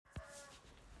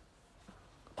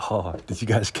Oh, did you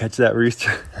guys catch that,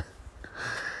 Rooster?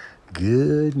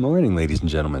 Good morning, ladies and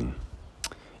gentlemen.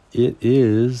 It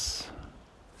is,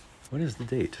 what is the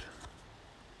date?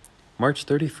 March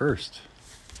 31st.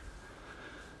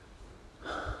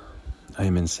 I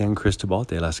am in San Cristobal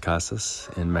de las Casas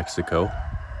in Mexico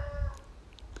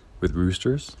with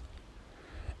roosters.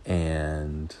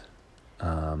 And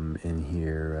in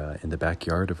here in the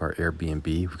backyard of our Airbnb,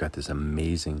 we've got this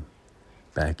amazing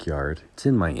backyard. It's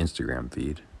in my Instagram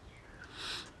feed.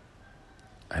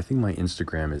 I think my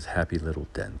Instagram is Happy Little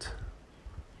Dent.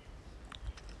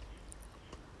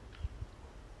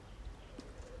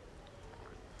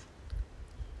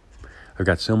 I've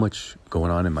got so much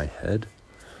going on in my head.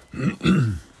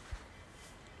 I'm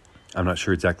not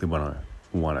sure exactly what I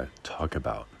want to talk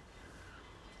about.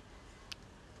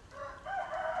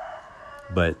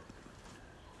 But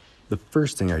the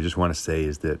first thing I just want to say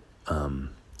is that I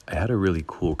had a really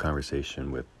cool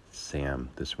conversation with Sam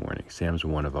this morning. Sam's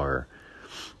one of our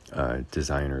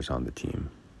designers on the team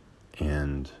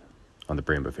and on the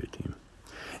Brain Buffet team.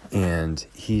 And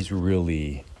he's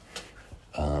really,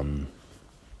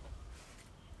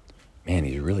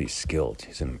 he's really skilled.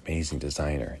 He's an amazing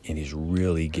designer, and he's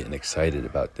really getting excited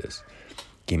about this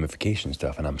gamification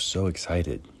stuff. And I'm so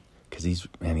excited because he's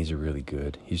really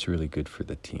good for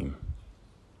the team.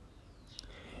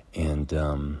 And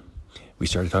we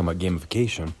started talking about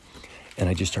gamification, and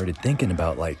I just started thinking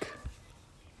about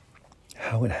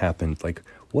how it happened,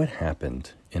 what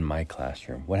happened in my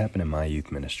classroom, what happened in my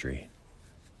youth ministry,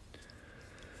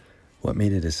 what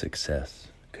made it a success.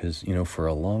 Because, for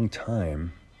a long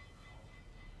time,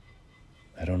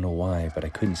 I don't know why, but I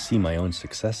couldn't see my own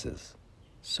successes.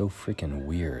 So freaking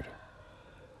weird.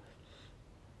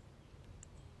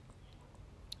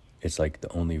 It's like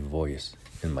the only voice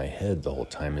in my head the whole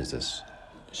time is this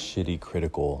shitty,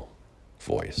 critical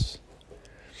voice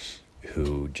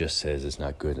who just says it's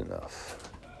not good enough.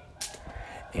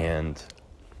 And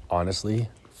honestly,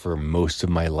 for most of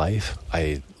my life,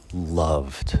 I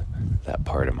loved that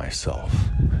part of myself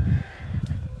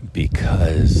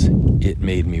because it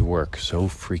made me work so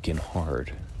freaking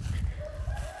hard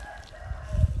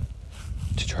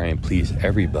to try and please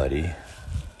everybody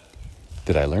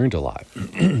that I learned a lot.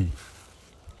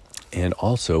 And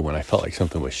also, when I felt like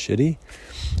something was shitty,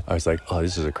 I was like, oh,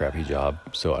 this is a crappy job,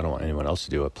 so I don't want anyone else to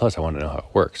do it. Plus, I want to know how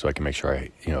it works so I can make sure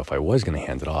if I was going to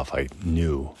hand it off, I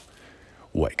knew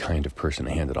what kind of person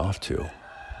to hand it off to.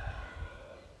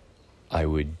 I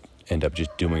would end up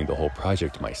just doing the whole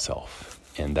project myself.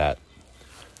 And that,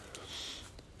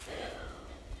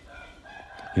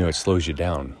 it slows you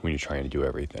down when you're trying to do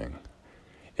everything.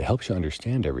 It helps you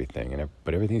understand everything,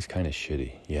 but everything's kind of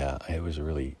shitty. Yeah, it was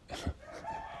really...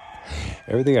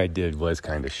 everything I did was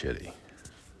kind of shitty.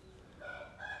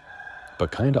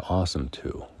 But kind of awesome,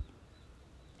 too.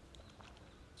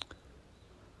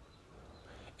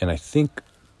 And I think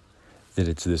that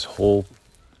it's this whole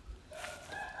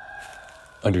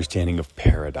understanding of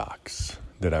paradox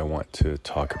that I want to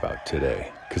talk about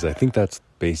today. Because I think that's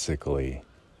basically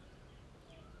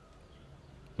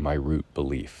my root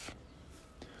belief.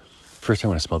 First, I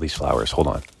want to smell these flowers. Hold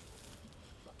on.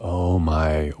 Oh,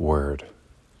 my word.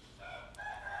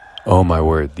 Oh, my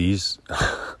word. These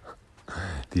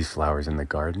flowers in the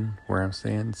garden where I'm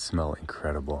staying smell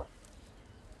incredible.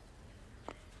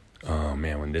 Oh,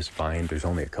 man, when this vine, there's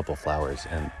only a couple flowers,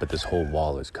 but this whole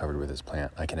wall is covered with this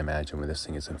plant. I can imagine when this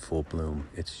thing is in full bloom.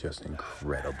 It's just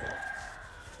incredible.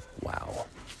 Wow.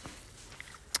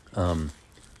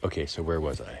 Okay, so where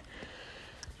was I?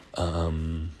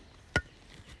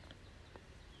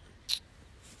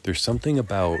 There's something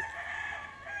about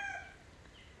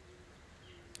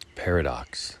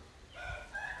paradox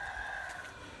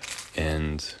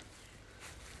and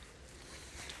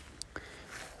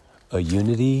a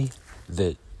unity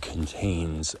that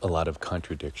contains a lot of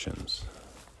contradictions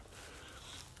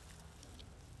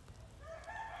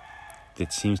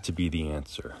that seems to be the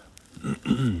answer.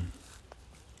 And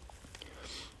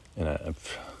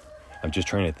I'm just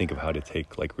trying to think of how to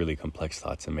take really complex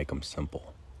thoughts and make them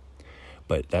simple.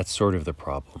 But that's sort of the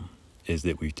problem, is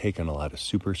that we've taken a lot of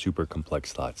super, super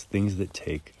complex thoughts, things that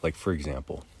take, for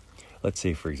example, let's say,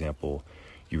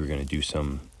 you were going to do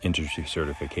some industry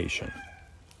certification.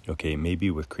 Okay,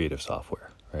 maybe with creative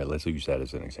software. All right, let's use that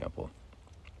as an example.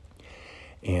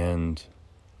 And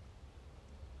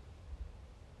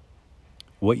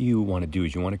what you want to do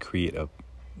is you want to create a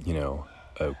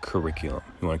curriculum.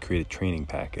 You want to create a training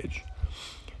package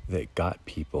that got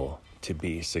people to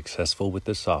be successful with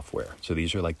the software. So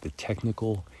these are the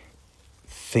technical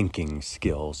thinking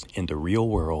skills in the real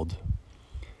world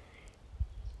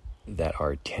that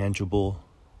are tangible,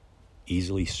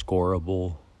 easily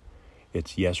scorable,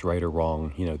 It's yes, right, or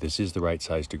wrong. This is the right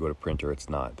size to go to print or it's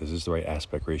not. This is the right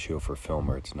aspect ratio for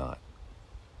film or it's not.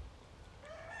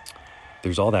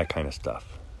 There's all that kind of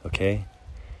stuff, okay?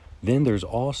 Then there's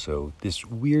also this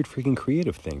weird freaking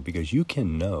creative thing, because you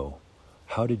can know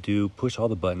how to push all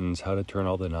the buttons, how to turn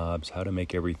all the knobs, how to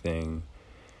make everything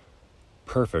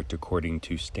perfect according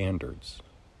to standards.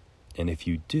 And if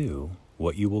you do,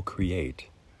 what you will create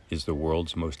is the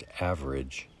world's most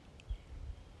average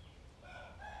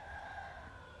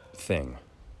thing.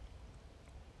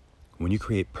 When you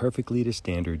create perfectly to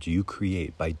standards, you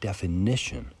create, by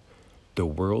definition, the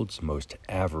world's most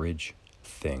average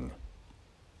thing.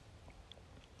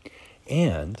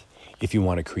 And if you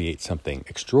want to create something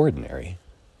extraordinary,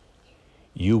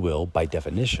 you will, by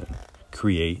definition,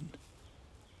 create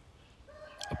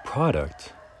a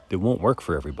product that won't work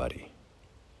for everybody.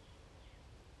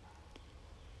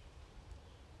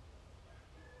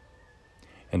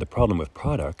 And the problem with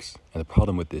products, and the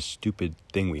problem with this stupid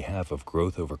thing we have of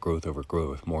growth over growth over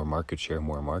growth, more market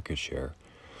share,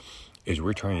 is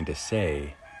we're trying to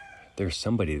say there's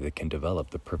somebody that can develop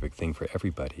the perfect thing for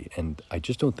everybody. And I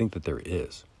just don't think that there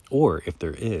is. Or if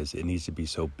there is, it needs to be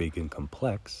so big and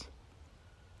complex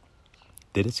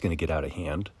that it's going to get out of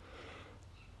hand,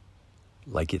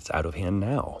 like it's out of hand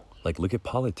now. Like, look at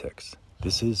politics.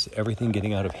 This is everything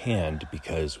getting out of hand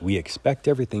because we expect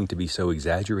everything to be so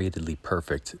exaggeratedly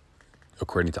perfect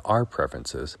according to our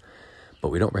preferences, but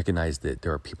we don't recognize that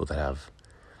there are people that have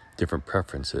different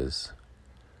preferences,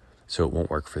 so it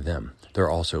won't work for them. There are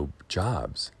also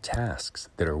jobs, tasks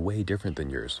that are way different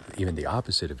than yours, even the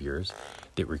opposite of yours,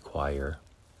 that require,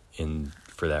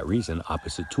 for that reason,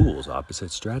 opposite tools,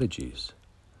 opposite strategies.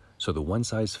 So the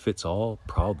one-size-fits-all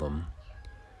problem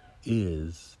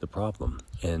is the problem.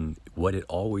 And what it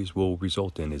always will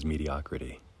result in is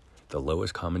mediocrity, the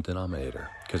lowest common denominator.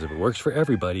 Because if it works for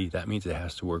everybody, that means it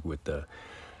has to work with the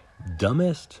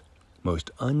dumbest,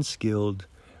 most unskilled,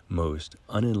 most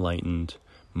unenlightened,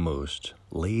 most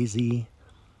lazy,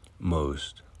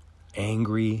 most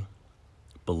angry,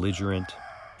 belligerent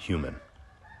human.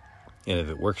 And if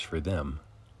it works for them,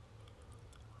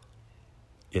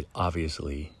 it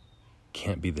obviously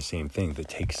can't be the same thing that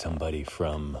takes somebody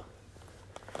from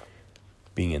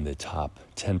being in the top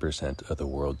 10% of the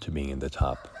world to being in the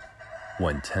top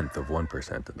 1/10 of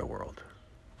 1% in the world.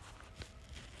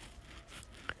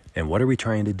 And what are we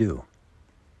trying to do?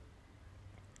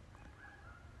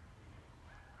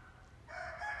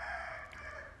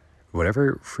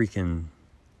 Whatever freaking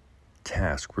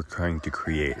task we're trying to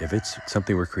create, if it's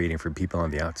something we're creating for people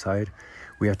on the outside,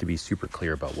 we have to be super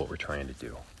clear about what we're trying to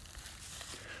do.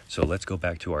 So let's go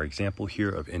back to our example here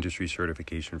of industry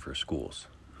certification for schools.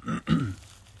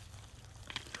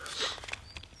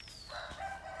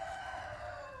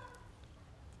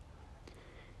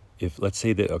 If, let's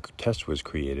say that a test was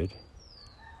created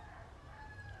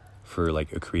for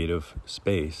like a creative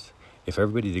space, if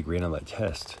everybody did great on that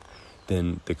test,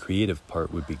 then the creative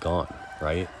part would be gone,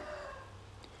 right?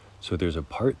 So there's a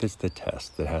part that's the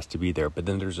test that has to be there, but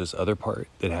then there's this other part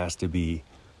that has to be,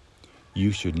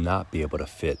 you should not be able to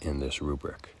fit in this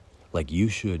rubric. Like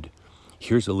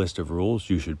here's a list of rules,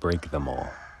 you should break them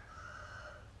all.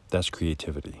 That's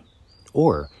creativity.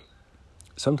 Or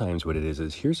sometimes what it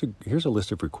is here's a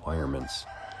list of requirements,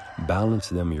 balance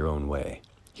them your own way.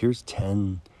 Here's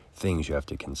 10 things you have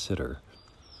to consider.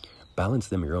 Balance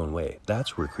them your own way.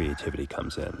 That's where creativity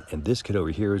comes in. And this kid over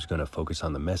here is going to focus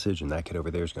on the message, and that kid over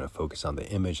there is going to focus on the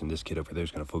image, and this kid over there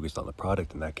is going to focus on the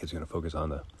product, and that kid's going to focus on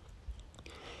the...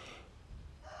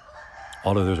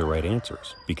 All of those are right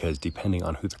answers, because depending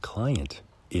on who the client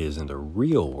is in the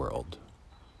real world,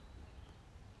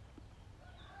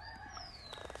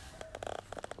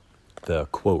 the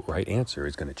quote right answer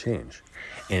is going to change.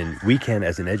 And we can,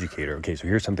 as an educator, okay, so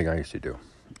here's something I used to do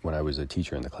when I was a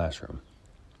teacher in the classroom.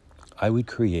 I would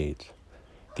create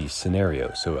these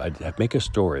scenarios. So I'd make a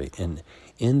story, and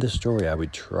in the story, I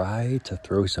would try to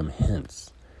throw some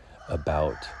hints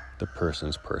about the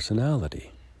person's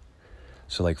personality.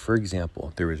 So like, for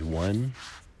example, there was one,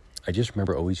 I just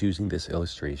remember always using this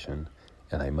illustration,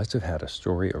 and I must have had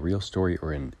a real story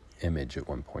or an image at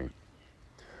one point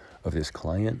of this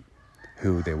client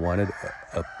who they wanted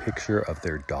a picture of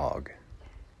their dog,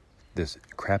 this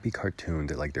crappy cartoon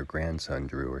that like their grandson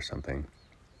drew or something.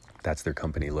 That's their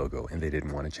company logo, and they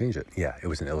didn't want to change it. Yeah, it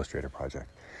was an Illustrator project.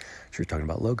 So you're talking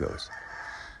about logos.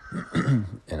 And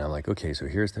I'm like, okay, so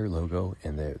here's their logo,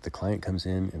 and the client comes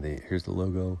in, and here's the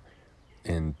logo,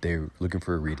 and they're looking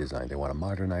for a redesign. They want to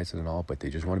modernize it and all, but they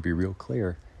just want to be real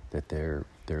clear that their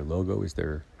logo is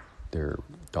their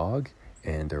dog,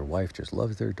 and their wife just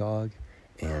loves their dog,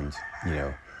 and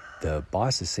the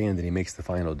boss is saying that he makes the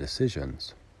final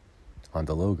decisions on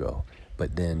the logo,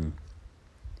 but then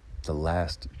the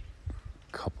last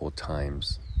couple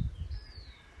times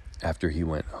after he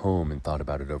went home and thought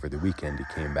about it over the weekend, he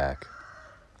came back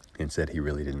and said he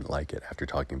really didn't like it after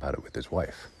talking about it with his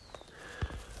wife.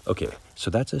 Okay, so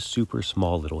that's a super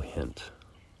small little hint.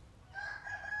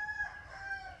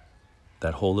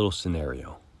 That whole little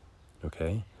scenario,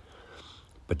 okay?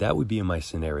 But that would be in my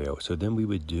scenario. So then we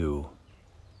would do,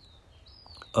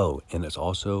 and it's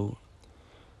also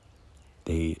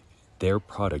their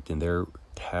product and their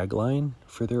tagline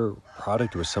for their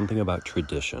product was something about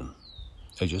tradition.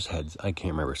 I can't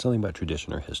remember, something about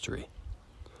tradition or history.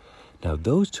 Now,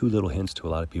 those two little hints to a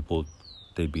lot of people,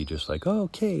 they'd be just like, oh,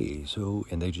 okay, so,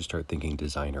 and they just start thinking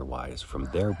designer-wise from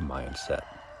their mindset.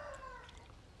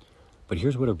 But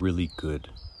here's what a really good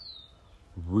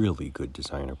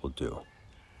designer will do,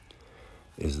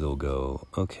 is they'll go,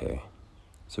 okay,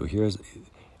 so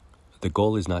the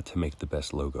goal is not to make the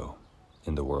best logo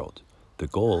in the world. The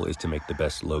goal is to make the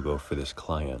best logo for this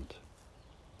client.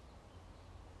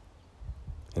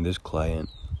 And this client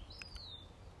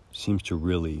seems to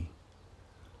really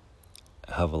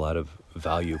have a lot of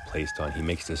value placed on. He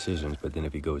makes decisions, but then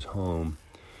if he goes home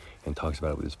and talks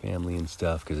about it with his family and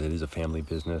stuff, because it is a family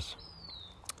business,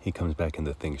 he comes back and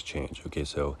the things change. Okay,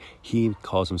 so he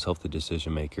calls himself the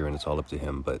decision maker and it's all up to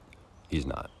him, but he's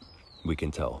not. We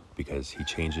can tell because he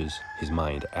changes his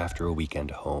mind after a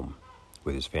weekend home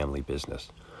with his family business.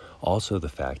 Also, the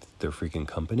fact that their freaking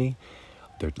company,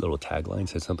 their little tagline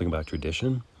said something about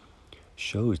tradition,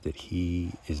 shows that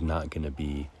he is not going to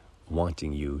be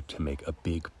wanting you to make a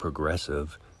big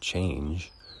progressive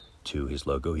change to his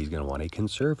logo. He's going to want a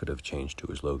conservative change to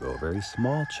his logo, a very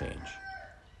small change.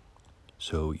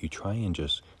 So you try and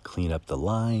just clean up the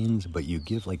lines, but you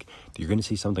give you're going to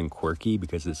see something quirky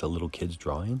because it's a little kid's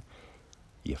drawing.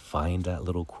 You find that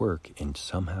little quirk and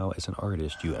somehow as an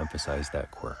artist, you emphasize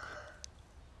that quirk.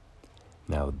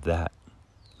 Now that,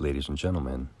 ladies and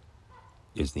gentlemen,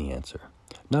 is the answer.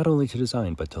 Not only to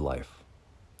design, but to life.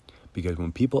 Because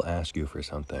when people ask you for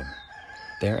something,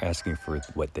 they're asking for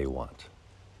what they want.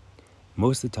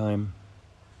 Most of the time,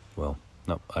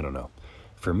 I don't know.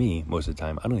 For me, most of the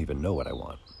time, I don't even know what I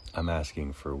want. I'm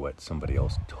asking for what somebody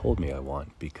else told me I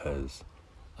want because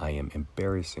I am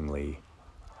embarrassingly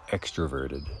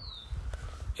extroverted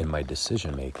in my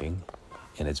decision making,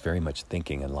 and it's very much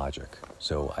thinking and logic.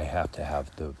 So I have to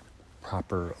have the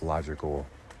proper logical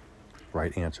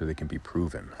right answer that can be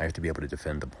proven. I have to be able to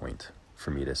defend the point for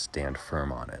me to stand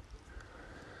firm on it.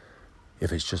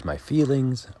 If it's just my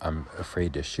feelings, I'm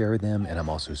afraid to share them, and I'm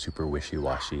also super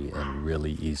wishy-washy and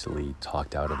really easily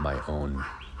talked out of my own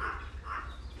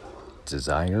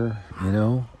desire,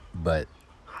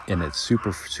 and it's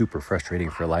super, super frustrating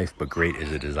for life, but great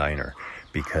as a designer,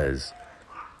 because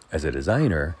as a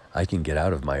designer, I can get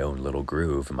out of my own little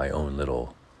groove, my own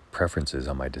little preferences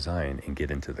on my design, and get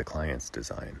into the client's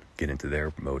design, get into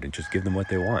their mode, and just give them what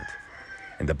they want.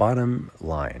 And the bottom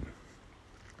line,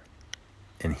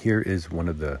 and here is one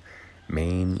of the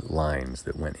main lines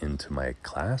that went into my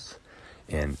class,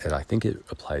 and I think it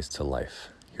applies to life.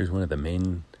 Here's one of the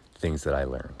main things that I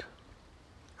learned.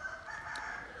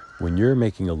 When you're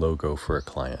making a logo for a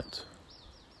client,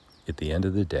 at the end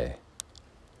of the day,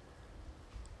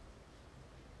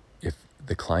 if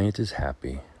the client is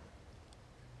happy,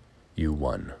 you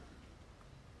won.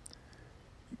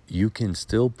 You can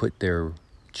still put their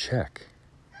check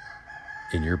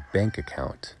in your bank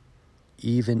account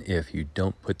even if you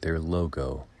don't put their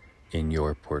logo in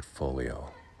your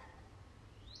portfolio.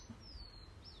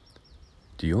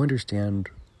 Do you understand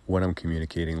what I'm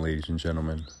communicating, ladies and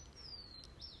gentlemen?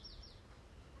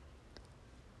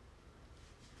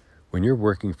 When you're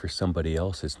working for somebody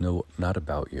else, it's not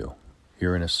about you.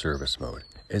 You're in a service mode.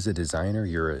 As a designer,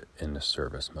 you're in a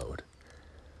service mode.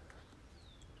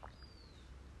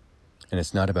 And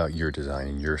it's not about your design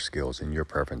and your skills and your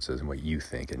preferences and what you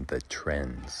think and the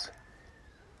trends.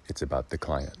 It's about the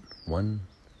client,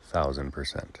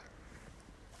 1,000%.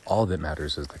 All that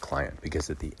matters is the client, because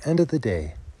at the end of the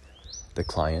day, the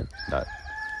client, not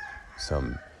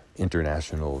some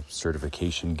international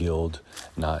certification guild,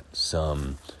 not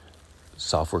some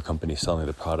software company selling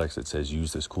the products that says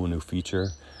use this cool new feature,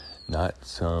 not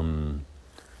some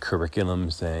curriculum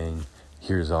saying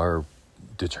here's our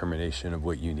determination of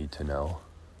what you need to know.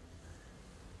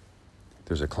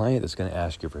 There's a client that's going to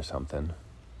ask you for something,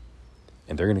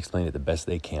 and they're going to explain it the best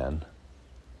they can,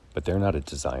 but they're not a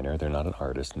designer, they're not an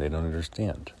artist, and they don't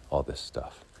understand all this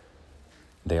stuff.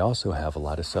 They also have a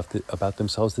lot of stuff about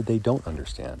themselves that they don't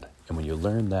understand. And when you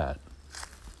learn that,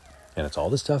 And it's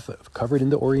all the stuff covered in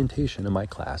the orientation in my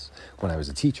class when I was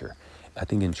a teacher. I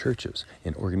think in churches,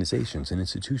 in organizations, in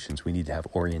institutions, we need to have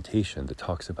orientation that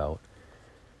talks about,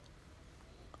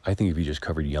 I think if you just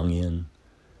covered Jungian,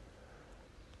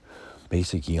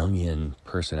 basic Jungian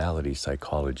personality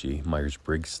psychology,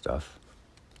 Myers-Briggs stuff,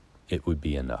 it would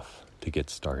be enough to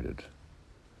get started.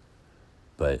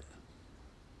 But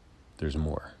there's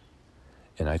more.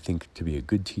 And I think to be a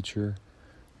good teacher,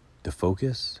 the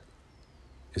focus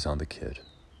is on the kid.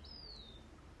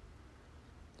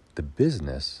 The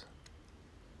business,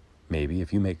 maybe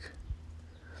if you make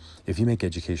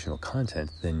educational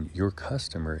content, then your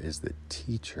customer is the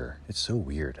teacher. It's so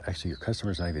weird. Actually, your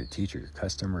customer is not even a teacher. Your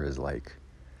customer is like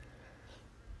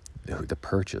the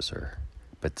purchaser.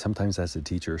 But sometimes that's the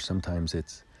teacher. Sometimes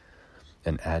it's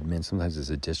an admin. Sometimes it's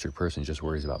a district person who just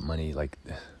worries about money.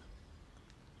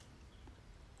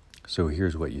 So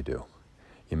here's what you do.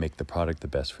 You make the product the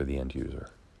best for the end user.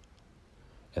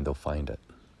 And they'll find it.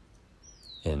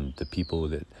 And the people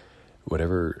that,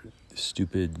 whatever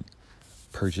stupid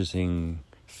purchasing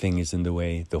thing is in the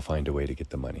way, they'll find a way to get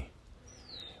the money.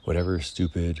 Whatever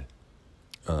stupid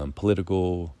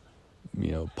political,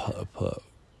 I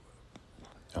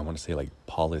want to say like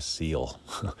policy.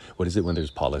 What is it when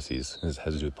there's policies? It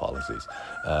has to do with policies.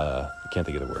 I can't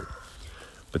think of the word.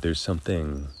 But there's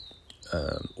something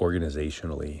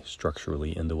organizationally,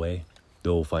 structurally in the way.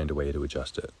 They'll find a way to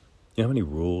adjust it. You know how many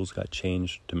rules got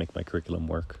changed to make my curriculum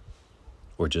work?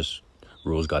 Or just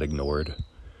rules got ignored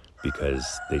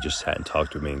because they just sat and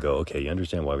talked with me and go, okay, you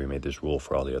understand why we made this rule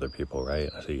for all the other people, right?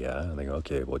 I say, yeah. And they go,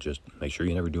 okay, well, just make sure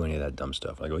you never do any of that dumb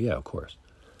stuff. I go, yeah, of course.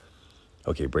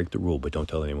 Okay, break the rule, but don't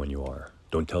tell anyone you are.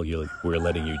 Don't tell you we're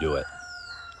letting you do it.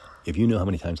 If you know how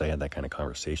many times I had that kind of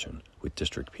conversation with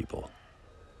district people.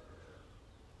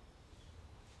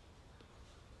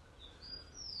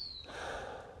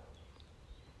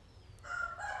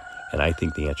 And I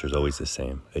think the answer is always the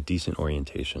same. A decent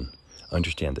orientation.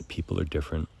 Understand that people are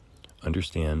different.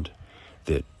 Understand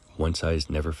that one size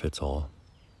never fits all.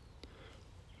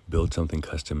 Build something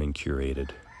custom and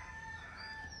curated.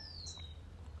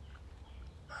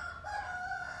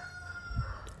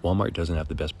 Walmart doesn't have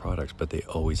the best products, but they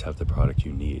always have the product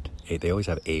you need. They always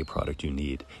have a product you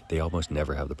need. They almost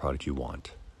never have the product you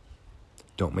want.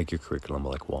 Don't make your curriculum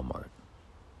like Walmart.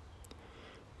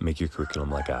 Make your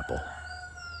curriculum like Apple.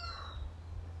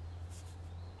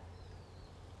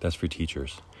 That's for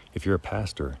teachers. If you're a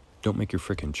pastor, don't make your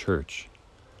frickin' church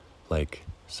like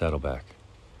Saddleback.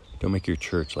 Don't make your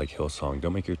church like Hillsong.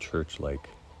 Don't make your church like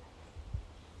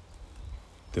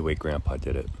the way Grandpa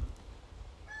did it.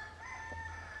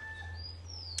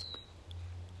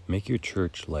 Make your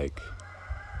church like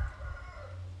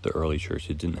the early church.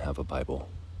 It didn't have a Bible.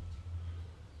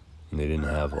 And they didn't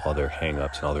have all their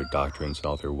hang-ups and all their doctrines and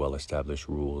all their well-established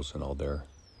rules and all their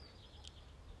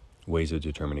ways of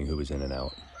determining who was in and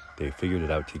out. They figured it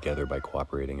out together by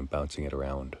cooperating and bouncing it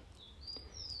around.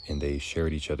 And they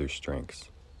shared each other's strengths.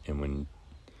 And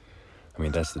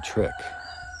that's the trick.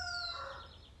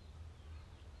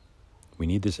 We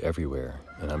need this everywhere.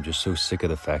 And I'm just so sick of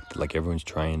the fact that everyone's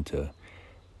trying to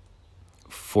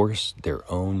force their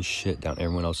own shit down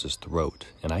everyone else's throat.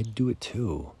 And I do it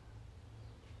too.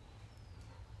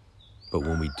 But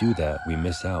when we do that, we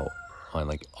miss out on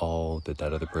all that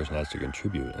other person has to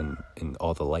contribute and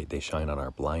all the light they shine on our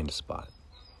blind spot.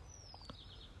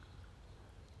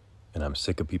 And I'm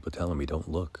sick of people telling me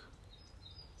don't look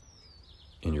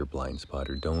in your blind spot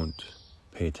or don't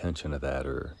pay attention to that,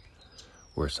 or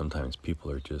where sometimes people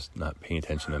are just not paying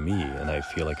attention to me and I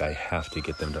feel like I have to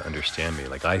get them to understand me.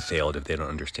 I failed if they don't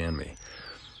understand me.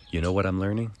 You know what I'm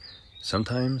learning?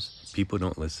 Sometimes people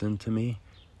don't listen to me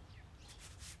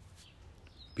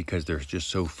because they're just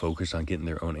so focused on getting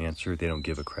their own answer, they don't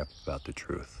give a crap about the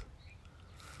truth.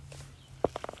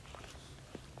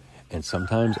 And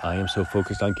sometimes I am so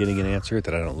focused on getting an answer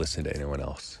that I don't listen to anyone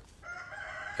else.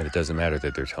 And it doesn't matter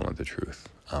that they're telling the truth.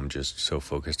 I'm just so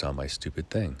focused on my stupid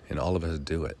thing. And all of us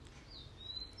do it.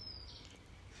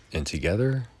 And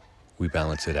together, we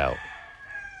balance it out.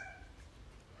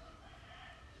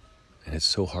 And it's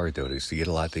so hard, though, to get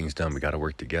a lot of things done. We got to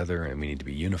work together and we need to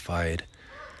be unified.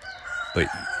 But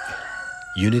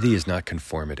unity is not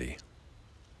conformity.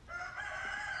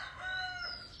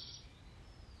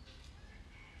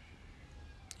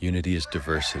 Unity is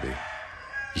diversity.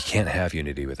 You can't have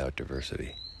unity without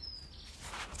diversity.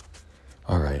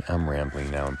 All right, I'm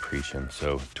rambling now. I'm preaching.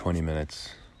 So 20 minutes,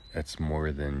 that's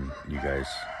more than you guys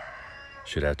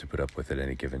should have to put up with at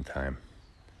any given time.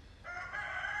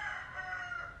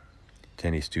 To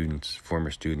any students,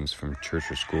 former students from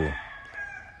church or school,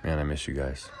 man, I miss you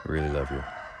guys. I really love you.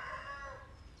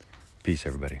 Peace,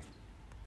 everybody.